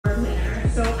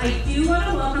I do want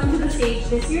to welcome to the stage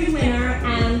this year's winner,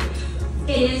 and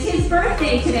it is his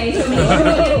birthday today, so make sure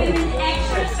we give him an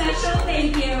extra special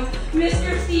thank you,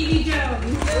 Mr. Stevey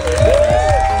Jones.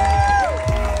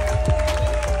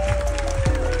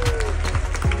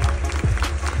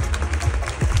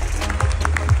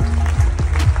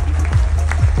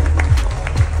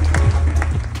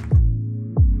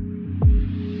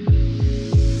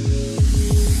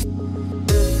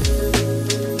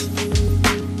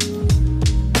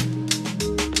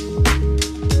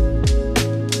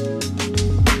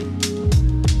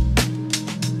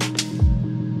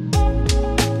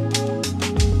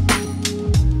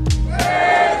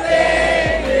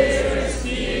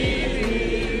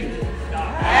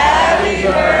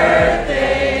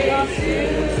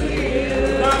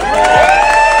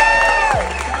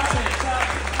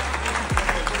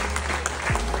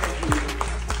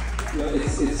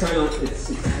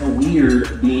 It's kind of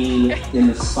weird being in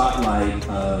the spotlight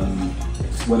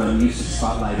when I'm used to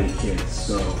spotlighting kids.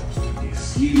 So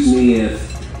excuse me if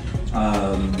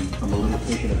I'm a little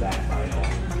taken aback by it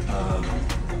all.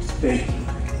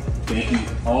 Thank you,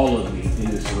 all of you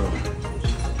in this room,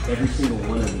 every single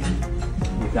one of you.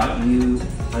 Without you,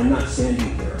 I'm not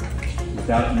standing here.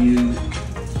 Without you,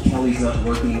 Kelly's not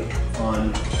working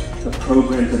on the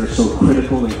programs that are so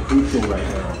critical and crucial right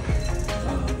now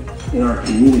in our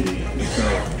community. And so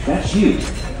that's you.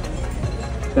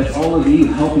 That's all of you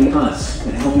helping us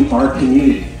and helping our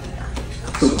community.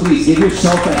 So please give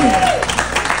yourself a hand.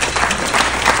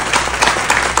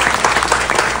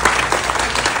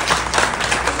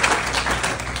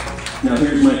 Now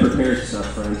here's my prepared stuff,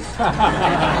 friends.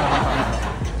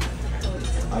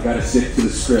 I gotta stick to the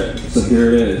script, so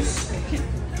here it is.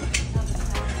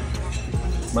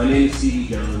 My name is Stevey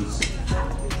Jones,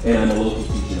 and I'm a local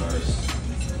teaching artist.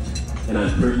 And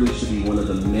I'm privileged to be one of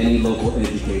the many local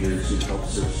educators who help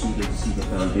serve students through the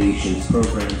Foundation's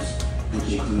programs,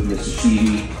 which include Mr.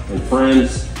 Stevey and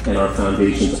Friends, and our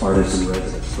Foundation's Artists in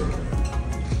Residence program.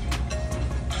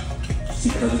 It's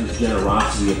because of the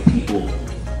generosity of people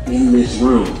in this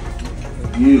room,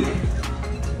 you,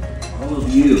 all of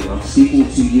you, I'm speaking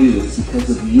to you, it's because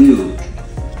of you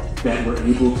that we're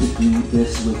able to do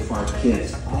this with our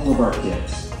kids, all of our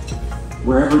kids,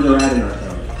 wherever they're at in our county.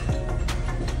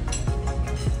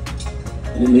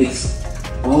 And it makes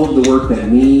all of the work that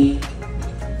me,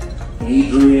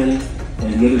 Adrian,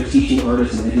 and the other teaching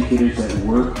artists and educators that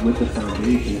work with the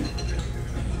Foundation,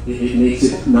 it makes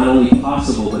it not only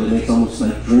possible, but it makes almost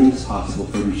like dreams possible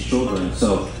for these children.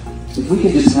 So if we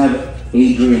can just have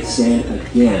Adrian stand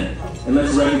again, and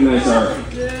let's recognize our,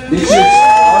 this year's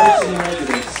Artists in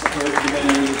Residence, for the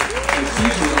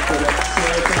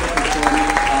Sarasota Performing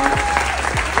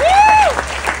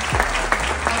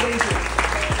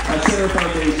Arts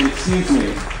Foundation, excuse me.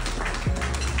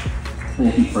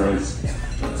 Thank you, friends.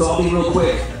 So I'll be real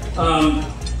quick.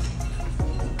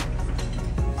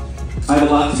 I have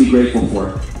a lot to be grateful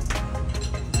for.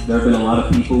 There have been a lot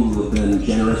of people who have been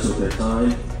generous with their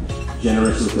time,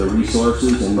 generous with their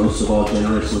resources, and most of all,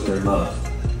 generous with their love.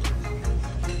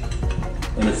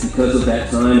 And it's because of that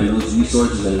time and those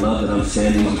resources and love that I'm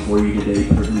standing before you today,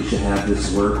 privileged to have this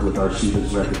work with our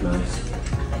students recognized.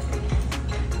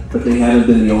 But they haven't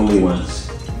been the only ones.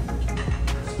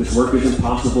 This work isn't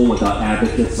possible without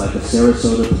advocates like the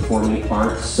Sarasota Performing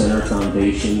Arts Center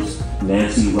Foundation's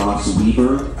Nancy Ross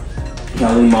Weaver,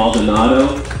 Kelly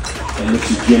Maldonado, and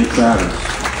Mr. Jim Travers.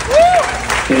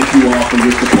 Thank you all for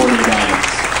your support and guidance.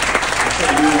 I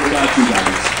can't do it without you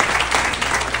guys.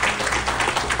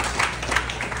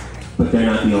 But they're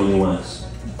not the only ones.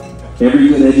 Every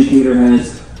good educator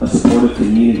has a supportive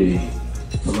community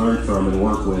to learn from and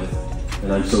work with,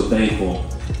 and I'm so thankful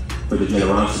for the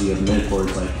generosity of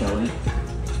mentors like Kelly.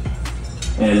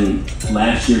 And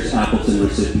last year's Appleton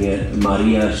recipient,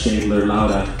 Maria Shadler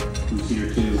Lauda, who's here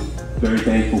too. Very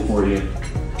thankful for you.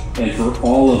 And for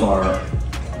all of our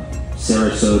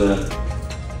Sarasota,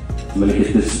 I'm gonna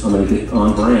get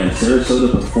on brand, Sarasota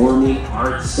Performing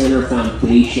Arts Center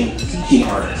Foundation teaching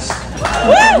artists.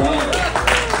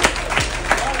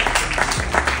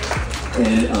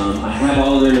 And I have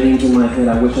all their names in my head.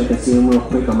 I wish I could see them real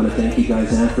quick. I'm gonna thank you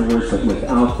guys afterwards, but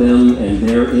without them and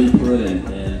their input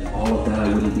and all of that,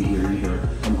 I wouldn't be here either.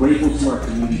 I'm grateful to our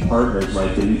community partners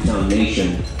like the Newtown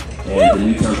Nation and the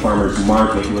Newtown Farmers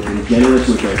Market, who have been generous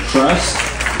with their trust,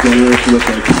 generous with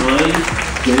their time,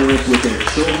 generous with their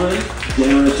children,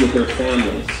 generous with their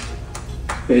families.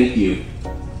 Thank you.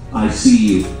 I see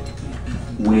you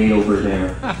way over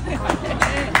there.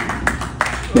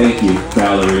 Thank you,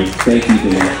 Valerie. Thank you,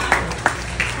 Dan.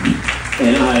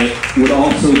 And I would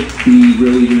also be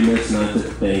really remiss not to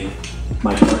thank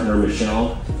my partner,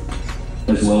 Michelle,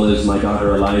 as well as my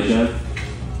daughter Elijah,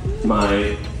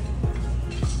 my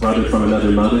brother from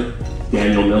another mother,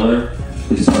 Daniel Miller,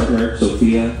 his partner,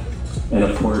 Sophia, and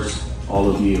of course, all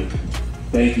of you.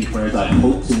 Thank you, friends. I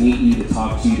hope to meet you, to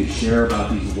talk to you, to share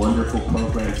about these wonderful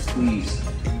programs. Please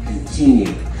continue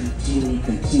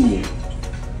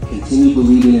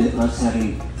believing in us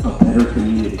having a better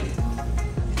community.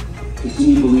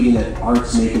 Continue believing that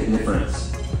arts make a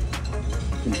difference.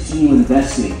 Continue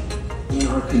investing in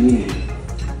our community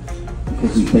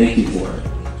because we thank you for it.